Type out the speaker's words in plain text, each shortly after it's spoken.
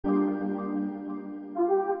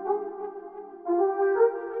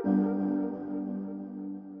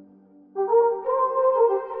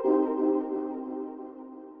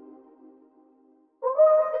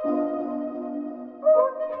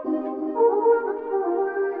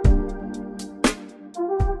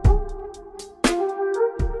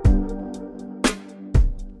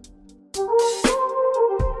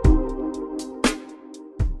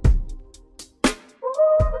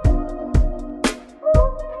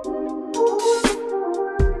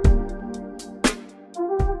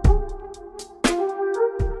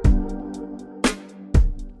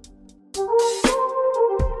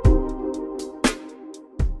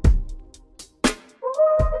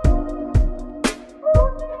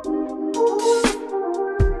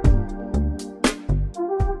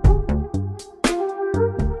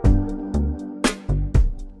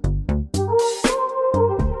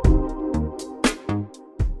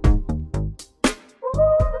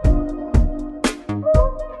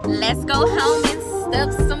Let's go home and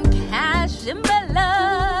stuff some cash envelopes.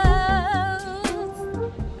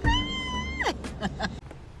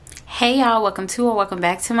 Hey y'all, welcome to or welcome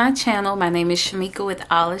back to my channel. My name is Chameka with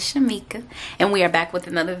All of Chameka, and we are back with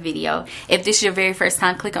another video. If this is your very first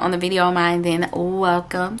time clicking on the video of mine, then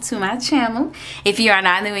welcome to my channel. If you are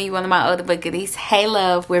not new and you one of my older but goodies, hey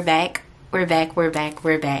love, we're back. We're back.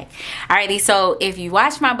 Alrighty, so if you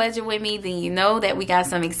watch my budget with me, then you know that we got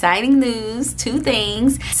some exciting news. Two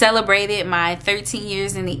things. Celebrated my 13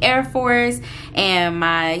 years in the Air Force and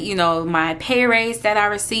my, my pay raise that I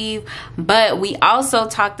received. But we also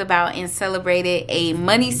talked about and celebrated a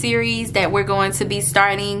money series that we're going to be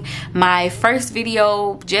starting. My first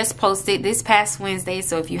video just posted this past Wednesday.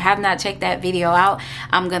 So if you have not checked that video out,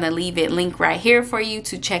 I'm going to leave it linked right here for you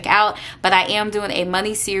to check out. But I am doing a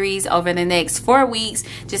money series over the next 4 weeks,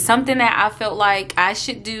 just something that I felt like I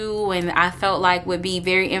should do and I felt like would be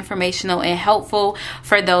very informational and helpful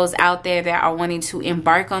for those out there that are wanting to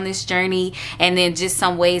embark on this journey, and then just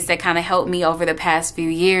some ways that kind of helped me over the past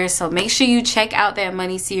few years. So make sure you check out that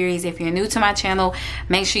money series. If you're new to my channel,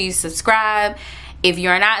 make sure you subscribe. If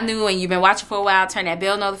you're not new and you've been watching for a while, turn that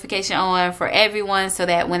bell notification on for everyone so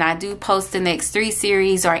that when I do post the next 3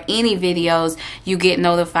 series or any videos, you get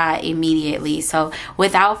notified immediately. So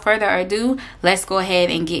without further ado, let's go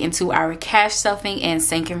ahead and get into our cash stuffing and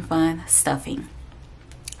sinking fund stuffing.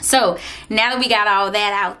 So now that we got all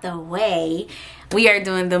that out the way, we are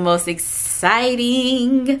doing the most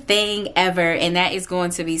exciting thing ever, and that is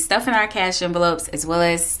going to be stuffing our cash envelopes as well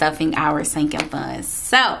as stuffing our sinking funds.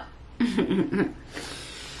 So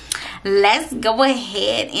let's go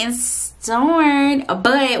ahead and start.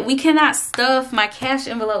 But we cannot stuff my cash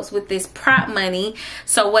envelopes with this prop money.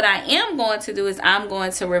 So what I am going to do is I'm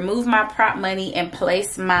going to remove my prop money and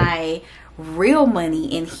place my real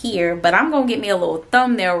money in here. But I'm going to get me a little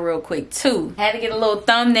thumbnail real quick too. I had to get a little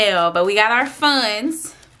thumbnail, but we got our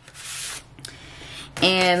funds.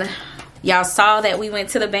 And y'all saw that we went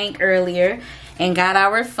to the bank earlier and got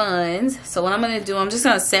our funds. So what I'm gonna do, I'm just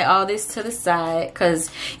gonna set all this to the side because,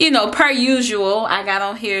 per usual, I got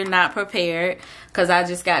on here not prepared because I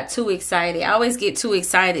just got too excited. I always get too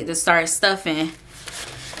excited to start stuffing.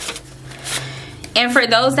 And for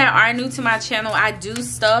those that are new to my channel, I do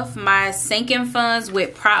stuff my sinking funds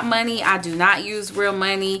with prop money. I do not use real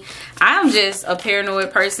money. I'm just a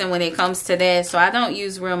paranoid person when it comes to that, so I don't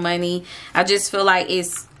use real money. I just feel like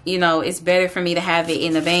it's better for me to have it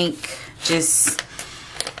in the bank. Just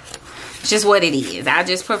what it is. I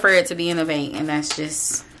just prefer it to be in the bank, and that's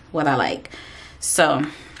just what I like. So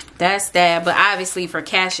that's that. But obviously for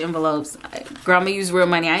cash envelopes, girl, I'm gonna use real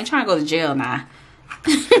money. I ain't trying to go to jail now.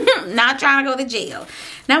 Not trying to go to jail.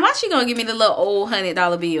 Now why she gonna give me the little old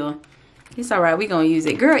 $100 bill? It's all right, we gonna use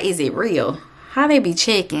it. Girl, is it real? How they be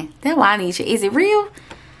checking? That's why I need you. Is it real?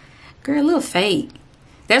 Girl, a little fake.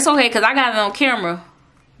 That's okay, because I got it on camera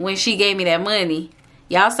when she gave me that money.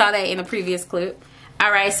 Y'all saw that in the previous clip.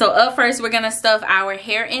 All right, so up first, we're going to stuff our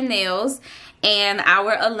hair and nails and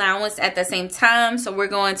our allowance at the same time. So we're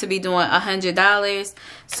going to be doing $100.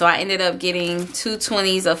 So I ended up getting 2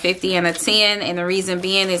 20s, a 50 and a 10. And the reason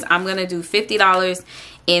being is I'm going to do $50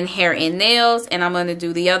 in hair and nails, and I'm going to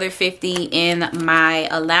do the other 50 in my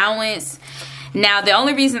allowance. Now, the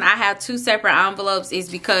only reason I have 2 separate envelopes is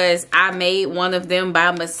because I made one of them by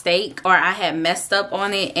mistake, or I had messed up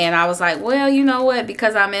on it, and I was like, well, you know what?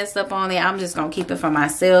 Because I messed up on it, I'm just going to keep it for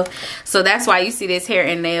myself. So that's why you see this hair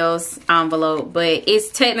and nails envelope, but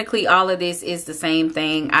it's technically all of this is the same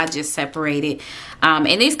thing. I just separated.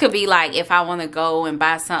 And this could be like if I want to go and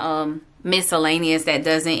buy some miscellaneous that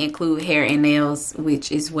doesn't include hair and nails,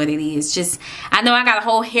 which is what it is. Just, I know I got a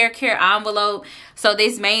whole hair care envelope, so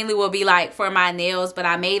this mainly will be like for my nails, but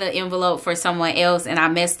I made an envelope for someone else and I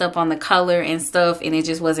messed up on the color and stuff, and it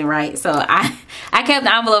just wasn't right, so I kept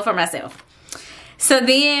the envelope for myself. So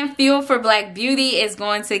then Fuel for Black Beauty is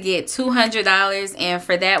going to get $200, and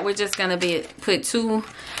for that we're just going to put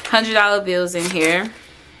 $200 bills in here.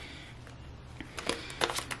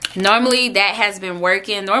 Normally that has been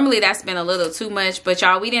working. Normally that's been a little too much, but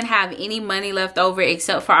y'all, we didn't have any money left over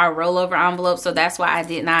except for our rollover envelope, so that's why I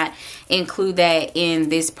did not include that in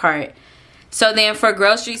this part. So then for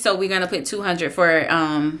groceries, so we're gonna put $200 for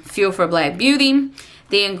Fuel for Black Beauty.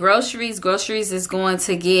 Then groceries is going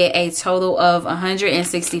to get a total of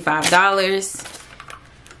 $165.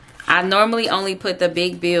 I normally only put the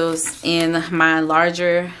big bills in my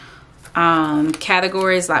larger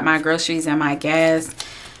categories, like my groceries and my gas.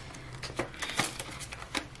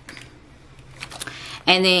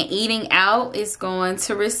 And then eating out is going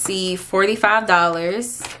to receive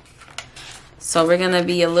 $45. So we're going to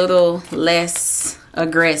be a little less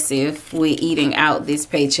aggressive with eating out this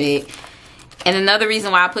paycheck. And another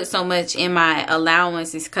reason why I put so much in my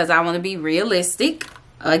allowance is because I want to be realistic.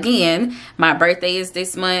 Again, my birthday is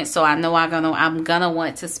this month, so I know I'm gonna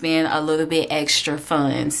want to spend a little bit extra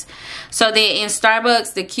funds. So then in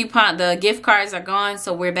Starbucks, the gift cards are gone,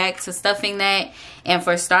 so we're back to stuffing that. And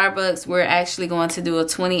for Starbucks, we're actually going to do a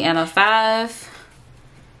 20 and a 5,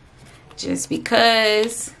 just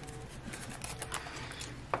because.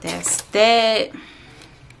 That's that.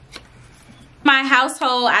 My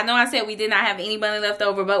household, I know I said we did not have any money left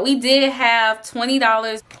over, but we did have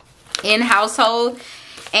 $20 in household,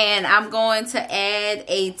 and I'm going to add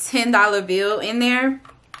a $10 bill in there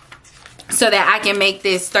so that I can make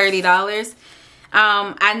this $30.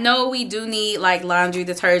 I know we do need like laundry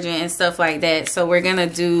detergent and stuff like that, so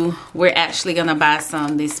we're actually gonna buy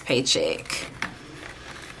some this paycheck.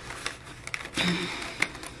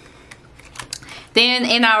 Then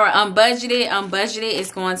in our unbudgeted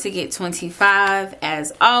is going to get 25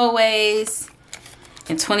 as always.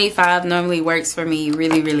 And 25 normally works for me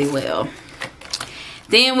really, really well.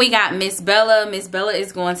 Then we got Miss Bella. Miss Bella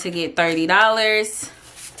is going to get $30.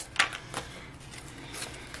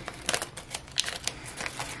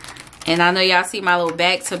 And I know y'all see my little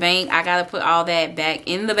back to bank. I got to put all that back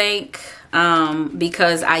in the bank.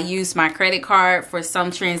 Because I used my credit card for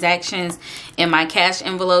some transactions in my cash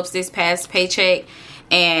envelopes this past paycheck,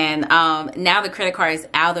 and now the credit card is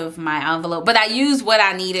out of my envelope, but I used what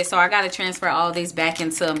I needed, so I got to transfer all this back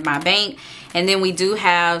into my bank. And then we do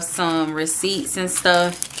have some receipts and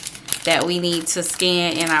stuff that we need to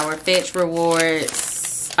scan in our Fetch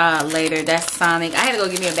Rewards later. That's Sonic. I had to go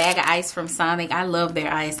get me a bag of ice from Sonic. I love their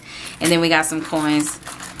ice. And then we got some coins.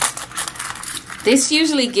 This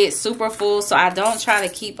usually gets super full, so I don't try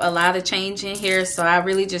to keep a lot of change in here. So I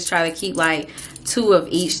really just try to keep like 2 of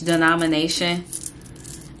each denomination,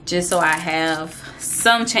 just so I have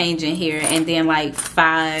some change in here, and then like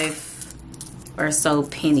 5 or so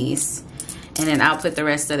pennies. And then I'll put the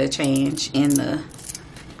rest of the change in the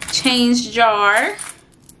change jar.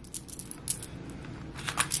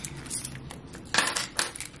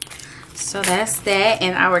 So that's that,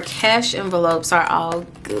 and our cash envelopes are all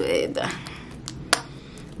good.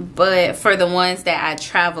 But for the ones that I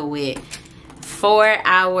travel with, for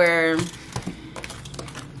our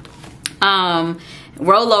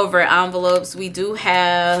rollover envelopes, we do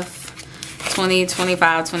have 20,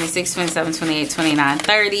 25, 26, 27, 28, 29,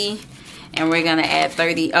 30. And we're gonna add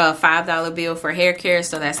 $5 bill for hair care,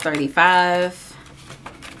 so that's 35.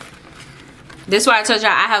 This is why I told y'all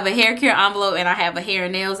I have a hair care envelope and I have a hair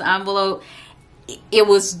and nails envelope. It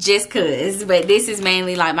was just cause, but this is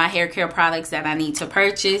mainly like my hair care products that I need to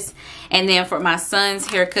purchase. And then for my son's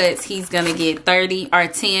haircuts, he's gonna get 30 or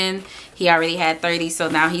 10. He already had 30, so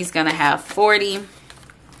now he's gonna have 40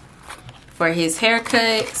 for his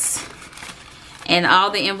haircuts. And all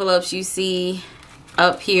the envelopes you see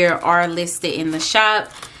up here are listed in the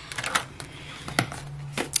shop.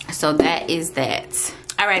 So that is that.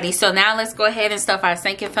 Alrighty, so now let's go ahead and stuff our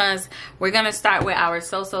sinking funds. We're gonna start with our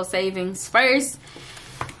so-so savings first.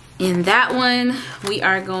 In that one, we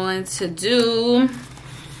are going to do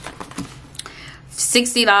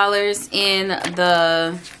 $60 in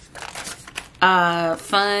the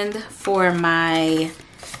fund for my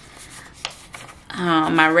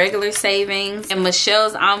my regular savings, and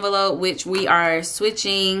Mashelle's envelope, which we are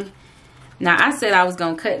switching. Now, I said I was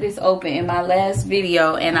going to cut this open in my last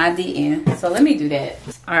video, and I didn't. So, let me do that.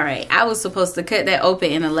 Alright, I was supposed to cut that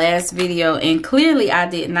open in the last video, and clearly I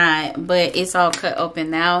did not. But it's all cut open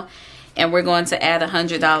now. And we're going to add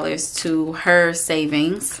 $100 to her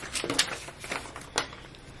savings.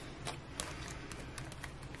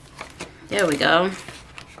 There we go.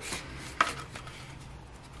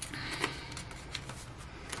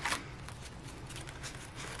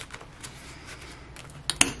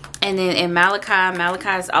 And then in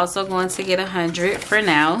Malachi is also going to get 100 for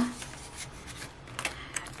now.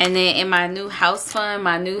 And then in my new house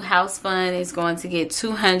fund is going to get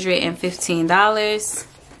 $215.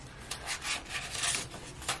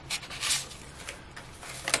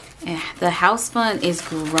 And the house fund is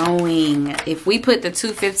growing. If we put the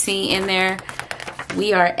 $215 in there,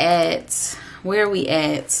 we are at, where are we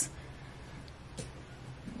at?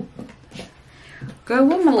 Girl,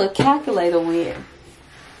 what my little calculator went?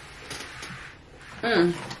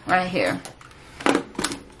 Right here.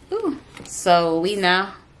 Ooh. So we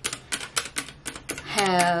now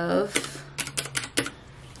have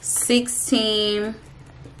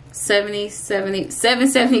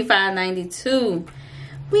 775.92.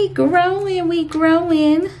 We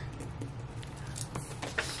growing.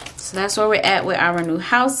 So that's where we're at with our new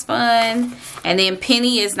house fund. And then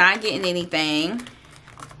Penny is not getting anything.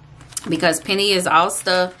 because Penny is all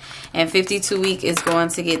stuff and 52 week is going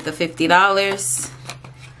to get the $50.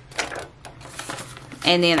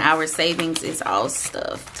 And then our savings is all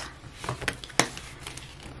stuffed.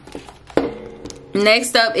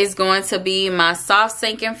 Next up is going to be my soft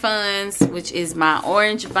sinking funds, which is my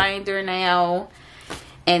orange binder now.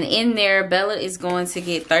 And in there, Bella is going to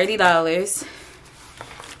get $30.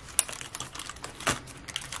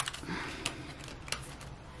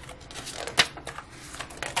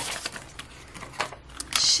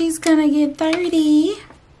 She's gonna get 30.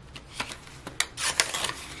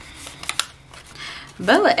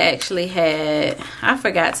 Bella actually had, I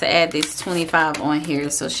forgot to add this 25 on here,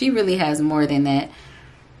 so she really has more than that.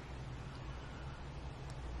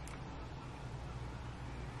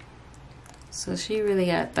 So she really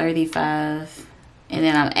got 35, and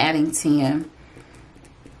then I'm adding 10.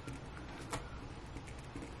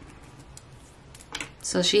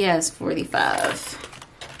 So she has 45.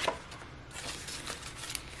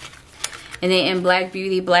 And then in Black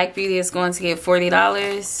Beauty is going to get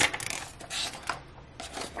 $40.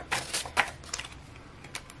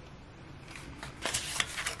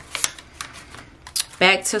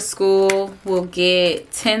 Back to School will get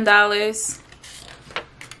 $10.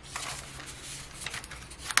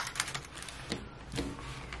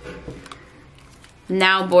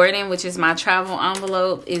 Now Boarding, which is my travel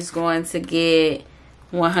envelope, is going to get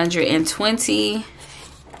 $120.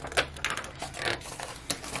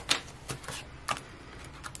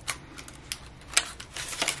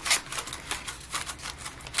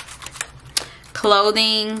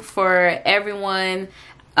 Clothing for everyone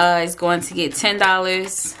is going to get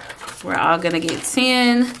 $10. We're all gonna get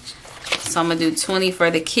 10. So I'm gonna do 20 for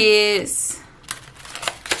the kids,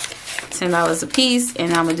 $10 a piece,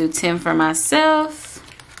 and I'm gonna do 10 for myself.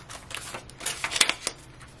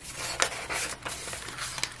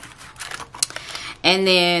 And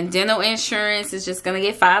then dental insurance is just gonna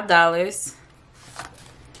get $5.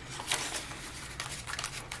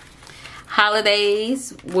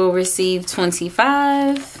 Holidays will receive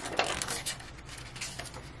 $25.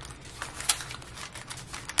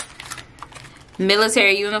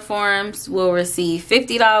 Military uniforms will receive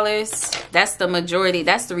 $50. That's the majority.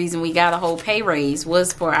 That's the reason we got a whole pay raise,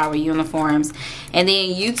 was for our uniforms. And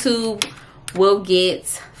then YouTube will get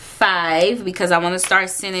 $5 because I want to start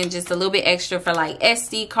sending just a little bit extra for like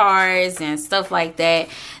SD cards and stuff like that.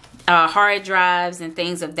 Hard drives and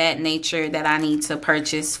things of that nature that I need to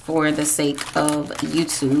purchase for the sake of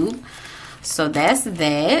YouTube. So that's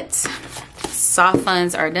that. Soft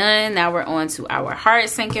funds are done. Now we're on to our hard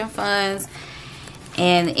sinking funds.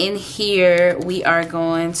 And in here we are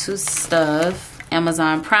going to stuff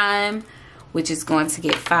Amazon Prime, which is going to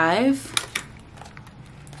get $5.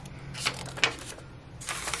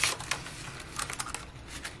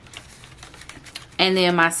 And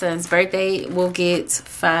then my son's birthday will get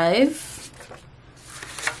 $5.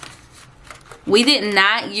 We did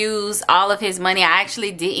not use all of his money. I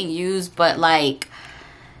actually didn't use, but like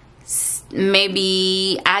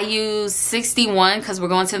maybe I used 61 because we're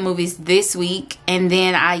going to the movies this week. And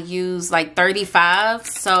then I used like 35.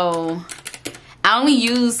 So I only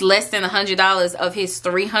used less than $100 of his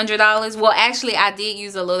 $300. Well, actually, I did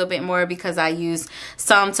use a little bit more because I used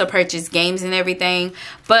some to purchase games and everything.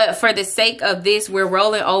 But for the sake of this, we're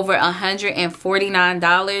rolling over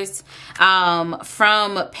 $149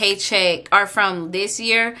 from Paycheck, or from this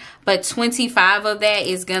year. But 25 of that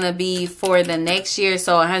is going to be for the next year.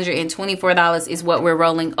 So $124 is what we're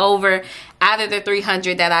rolling over out of the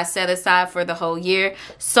 $300 that I set aside for the whole year.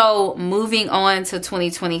 So moving on to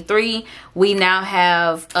 2023, we now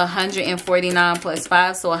have $149 plus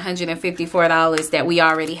 $5, so $154 that we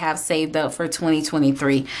already have saved up for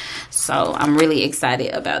 2023. So I'm really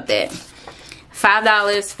excited about that.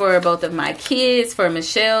 $5 for both of my kids. For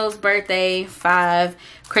Michelle's birthday, $5.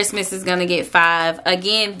 Christmas is gonna get $5.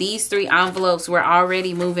 Again, these 3 envelopes, we're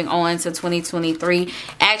already moving on to 2023.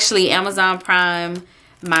 Actually, Amazon Prime,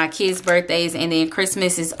 my kids' birthdays, and then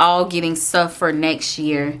Christmas is all getting stuff for next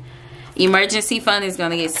year. Emergency fund is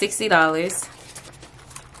gonna get $60.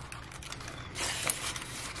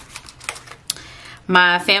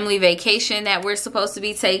 My family vacation that we're supposed to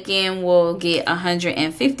be taking will get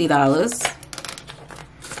 $150.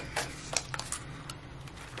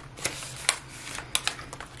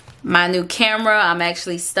 My new camera, I'm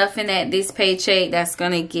actually stuffing at this paycheck. That's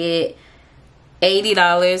gonna get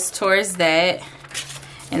 $80 towards that.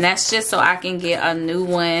 And that's just so I can get a new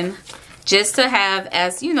one, just to have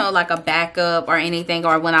as, you know, like a backup or anything,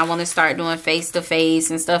 or when I want to start doing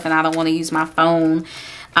face-to-face and stuff and I don't want to use my phone.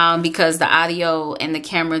 because the audio and the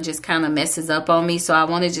camera just kind of messes up on me. So I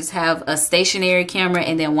want to just have a stationary camera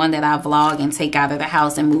and then one that I vlog and take out of the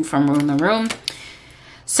house and move from room to room.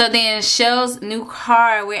 So then Shell's new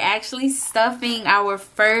car, we're actually stuffing our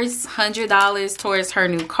first $100 towards her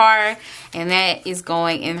new car, and that is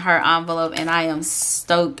going in her envelope, and I am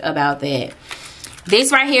stoked about that.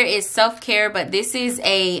 This right here is self-care, but this is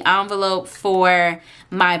a envelope for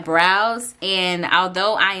my brows, and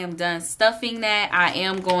although I am done stuffing that, I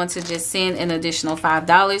am going to just send an additional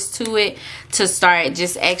 $5 to it to start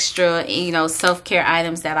just extra, you know, self-care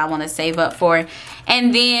items that I want to save up for.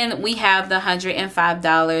 And then we have the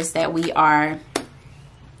 $105 that we are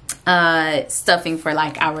stuffing for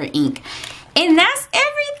like our ink. And that's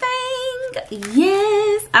everything.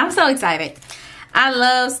 Yes, I'm so excited. I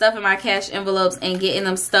love stuffing my cash envelopes and getting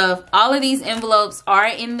them stuffed. All of these envelopes are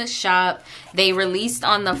in the shop. They released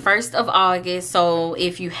on the 1st of August. So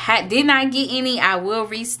if you did not get any, I will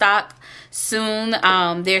restock soon.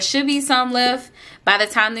 There should be some left by the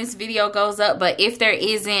time this video goes up, but if there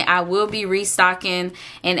isn't, I will be restocking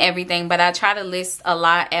and everything. But I try to list a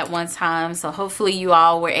lot at one time, so hopefully you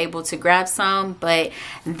all were able to grab some. But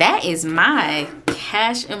that is my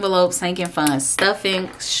cash envelope sinking fun stuffing.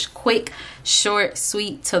 Quick, short,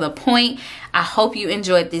 sweet, to the point. I hope you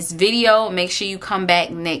enjoyed this video. Make sure you come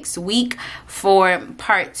back next week for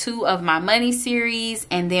part 2 of my money series,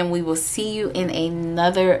 and then we will see you in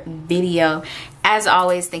another video. As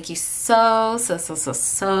always, thank you so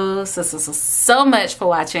much for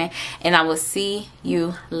watching, and I will see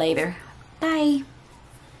you later. Bye.